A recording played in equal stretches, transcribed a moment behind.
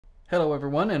Hello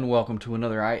everyone and welcome to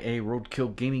another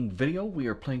IaRoadKill gaming video. We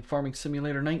are playing Farming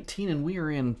Simulator 19 and we are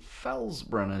in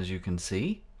Felsbrunn, as you can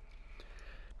see.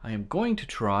 I am going to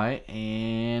try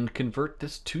and convert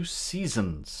this to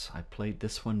seasons. I played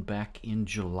this one back in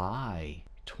July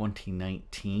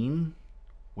 2019,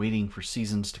 waiting for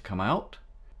seasons to come out.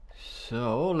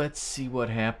 So let's see what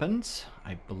happens.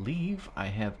 I believe I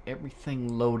have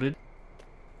everything loaded.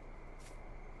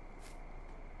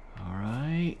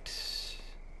 Alright.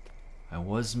 I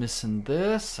was missing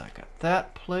this. I got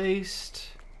that placed.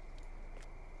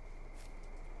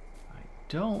 I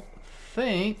don't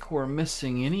think we're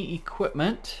missing any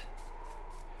equipment.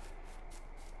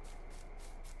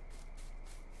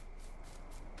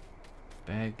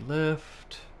 Bag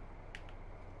lift.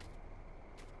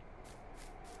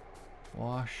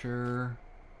 Washer.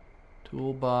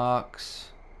 Toolbox.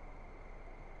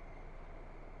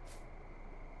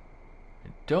 I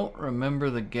don't remember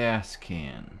the gas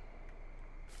can.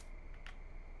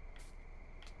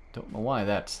 Don't know why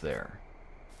that's there.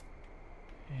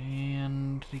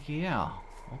 And yeah,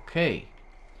 okay.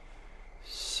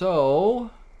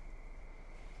 So,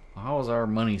 how's our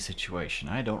money situation?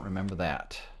 I don't remember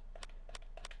that.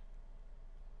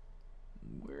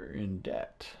 We're in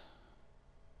debt.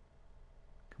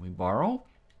 Can we borrow?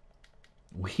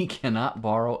 We cannot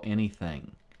borrow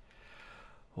anything.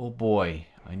 Oh boy,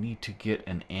 I need to get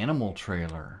an animal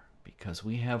trailer because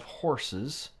we have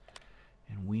horses.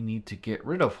 And we need to get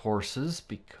rid of horses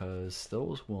because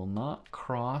those will not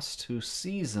cross to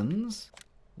seasons.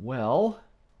 Well,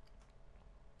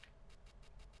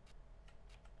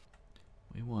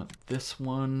 we want this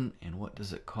one, and what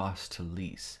does it cost to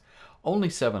lease? Only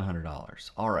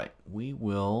 $700. All right, we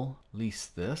will lease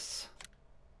this.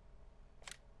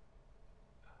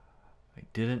 I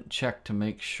didn't check to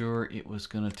make sure it was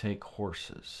going to take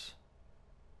horses.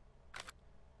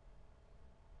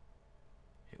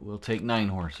 We'll take 9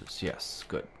 horses. Yes,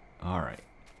 good. All right.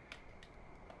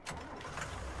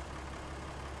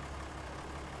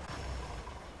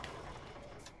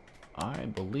 I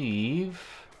believe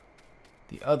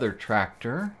the other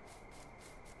tractor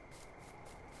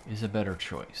is a better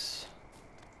choice.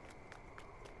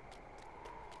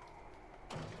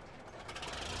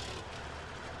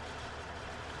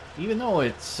 Even though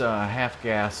it's half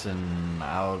gas and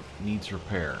needs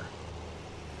repair.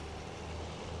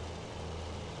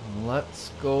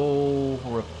 Let's go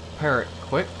repair it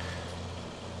quick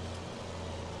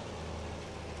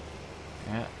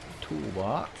at the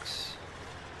toolbox.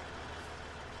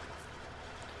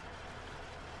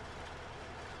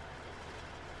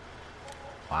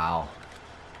 Wow.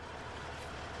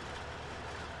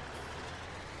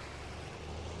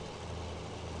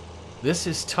 This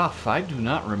is tough. I do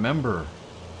not remember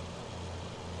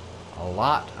a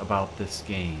lot about this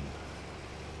game.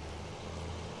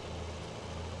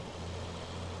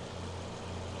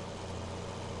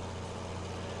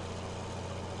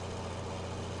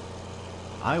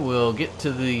 I will get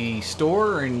to the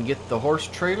store and get the horse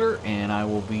trailer, and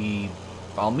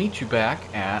I'll meet you back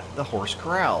at the horse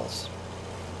corrals.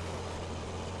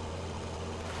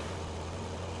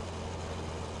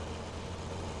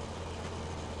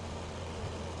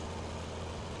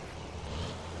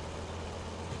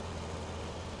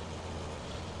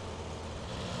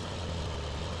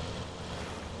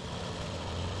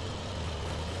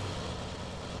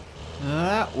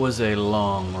 That was a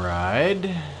long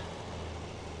ride.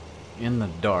 In the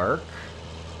dark.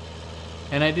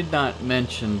 And I did not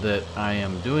mention that I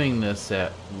am doing this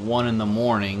at 1 in the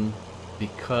morning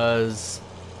because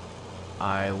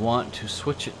I want to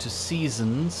switch it to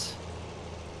seasons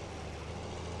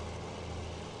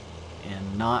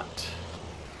and not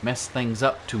mess things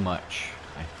up too much.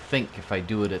 I think if I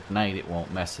do it at night it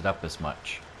won't mess it up as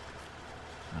much.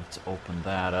 Let's open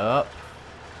that up.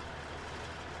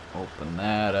 Open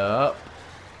that up.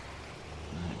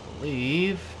 I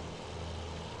believe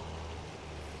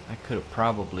I could have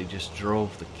probably just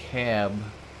drove the cab,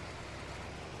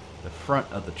 the front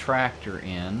of the tractor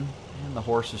in, and the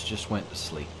horses just went to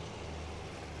sleep.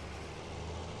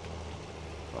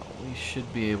 But we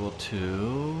should be able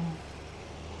to...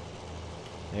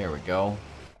 There we go.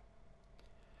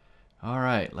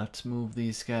 Alright, let's move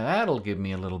these guys. That'll give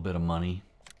me a little bit of money.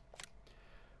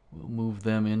 We'll move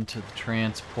them into the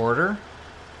transporter.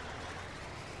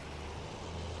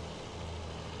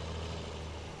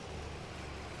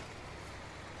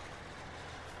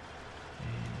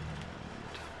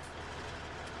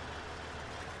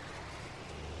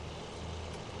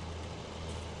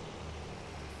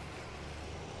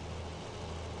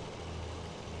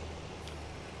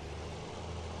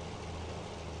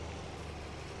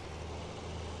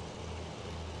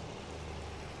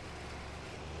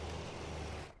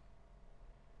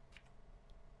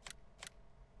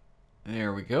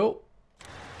 There we go.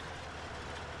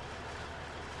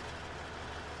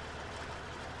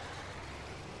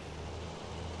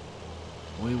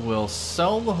 We will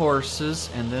sell the horses,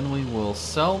 and then we will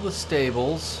sell the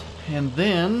stables, and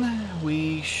then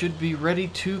we should be ready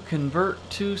to convert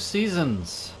to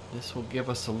seasons. This will give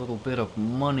us a little bit of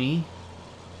money.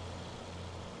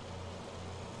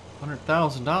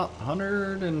 $100,000,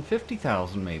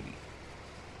 $150,000 maybe.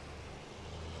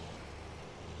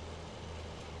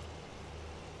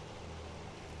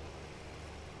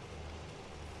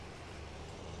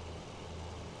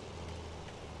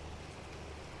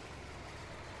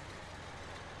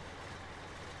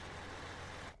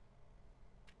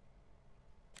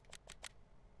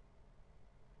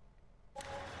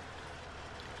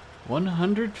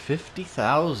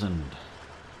 $150,000.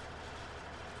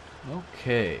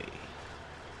 Okay.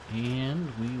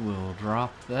 And we will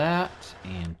drop that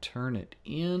and turn it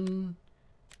in.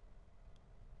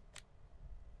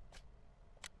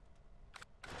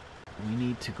 We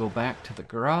need to go back to the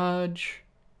garage.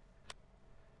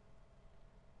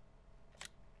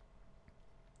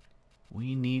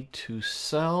 We need to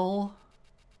sell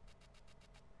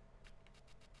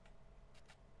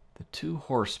the 2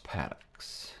 horse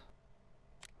paddocks.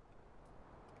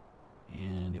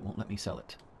 And it won't let me sell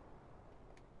it.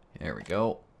 There we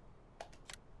go.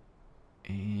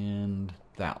 And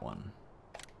that one.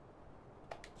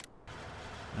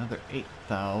 Another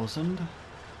 8,000.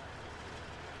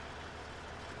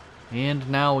 And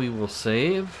now we will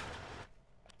save.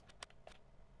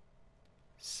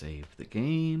 Save the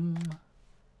game.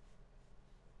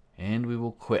 And we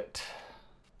will quit.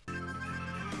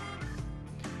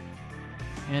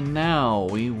 And now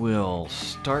we will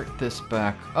start this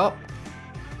back up.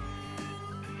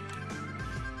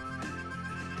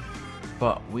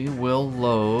 But we will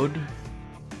load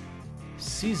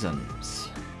seasons.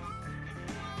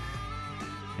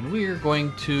 And we are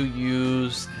going to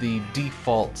use the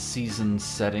default season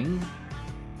setting.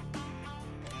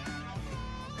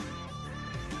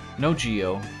 No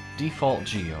geo, default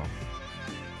geo.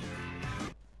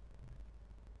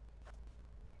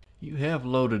 You have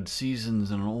loaded seasons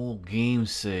in an old game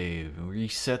save.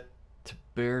 Reset to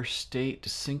bare state to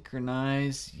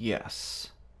synchronize. Yes.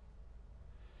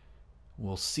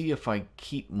 We'll see if I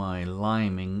keep my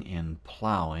liming and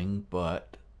plowing,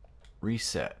 but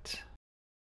reset.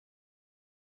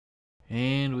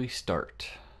 And we start.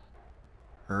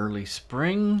 Early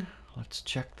spring. Let's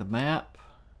check the map.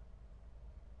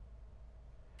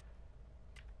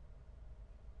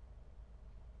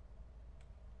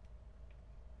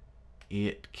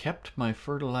 It kept my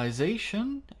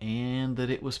fertilization and that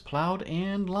it was plowed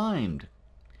and limed.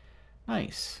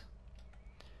 Nice.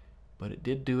 But it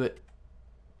did do it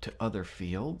to other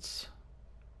fields.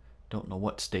 Don't know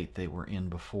what state they were in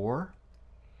before.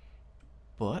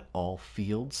 But all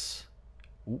fields...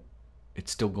 Ooh,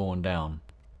 it's still going down.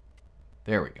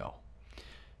 There we go.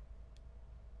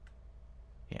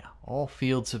 Yeah, all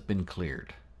fields have been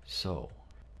cleared. So...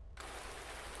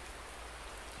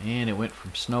 And it went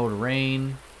from snow to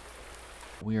rain.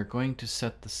 We are going to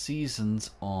set the seasons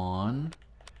on...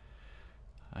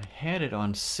 I had it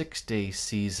on 6-day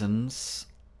seasons.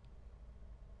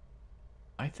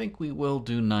 I think we will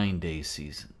do 9-day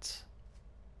seasons.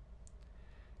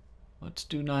 Let's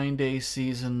do 9-day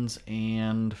seasons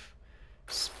and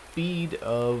speed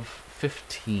of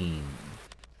 15.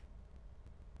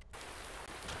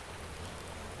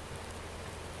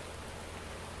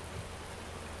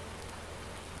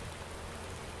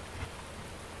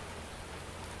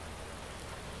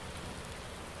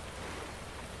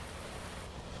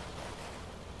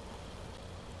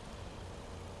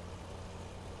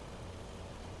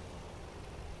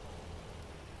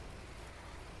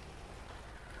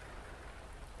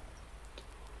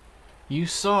 You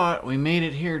saw it, we made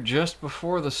it here just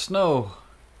before the snow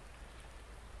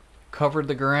covered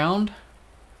the ground.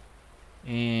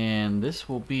 And this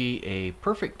will be a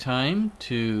perfect time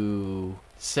to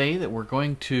say that we're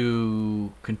going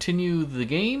to continue the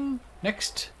game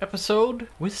next episode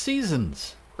with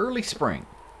seasons, early spring.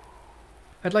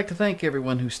 I'd like to thank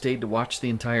everyone who stayed to watch the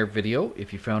entire video.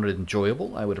 If you found it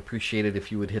enjoyable, I would appreciate it if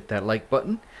you would hit that like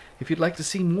button. If you'd like to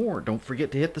see more, don't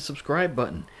forget to hit the subscribe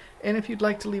button. And if you'd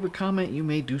like to leave a comment, you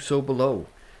may do so below.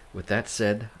 With that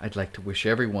said, I'd like to wish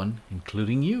everyone,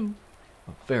 including you,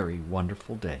 a very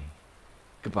wonderful day.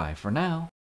 Goodbye for now.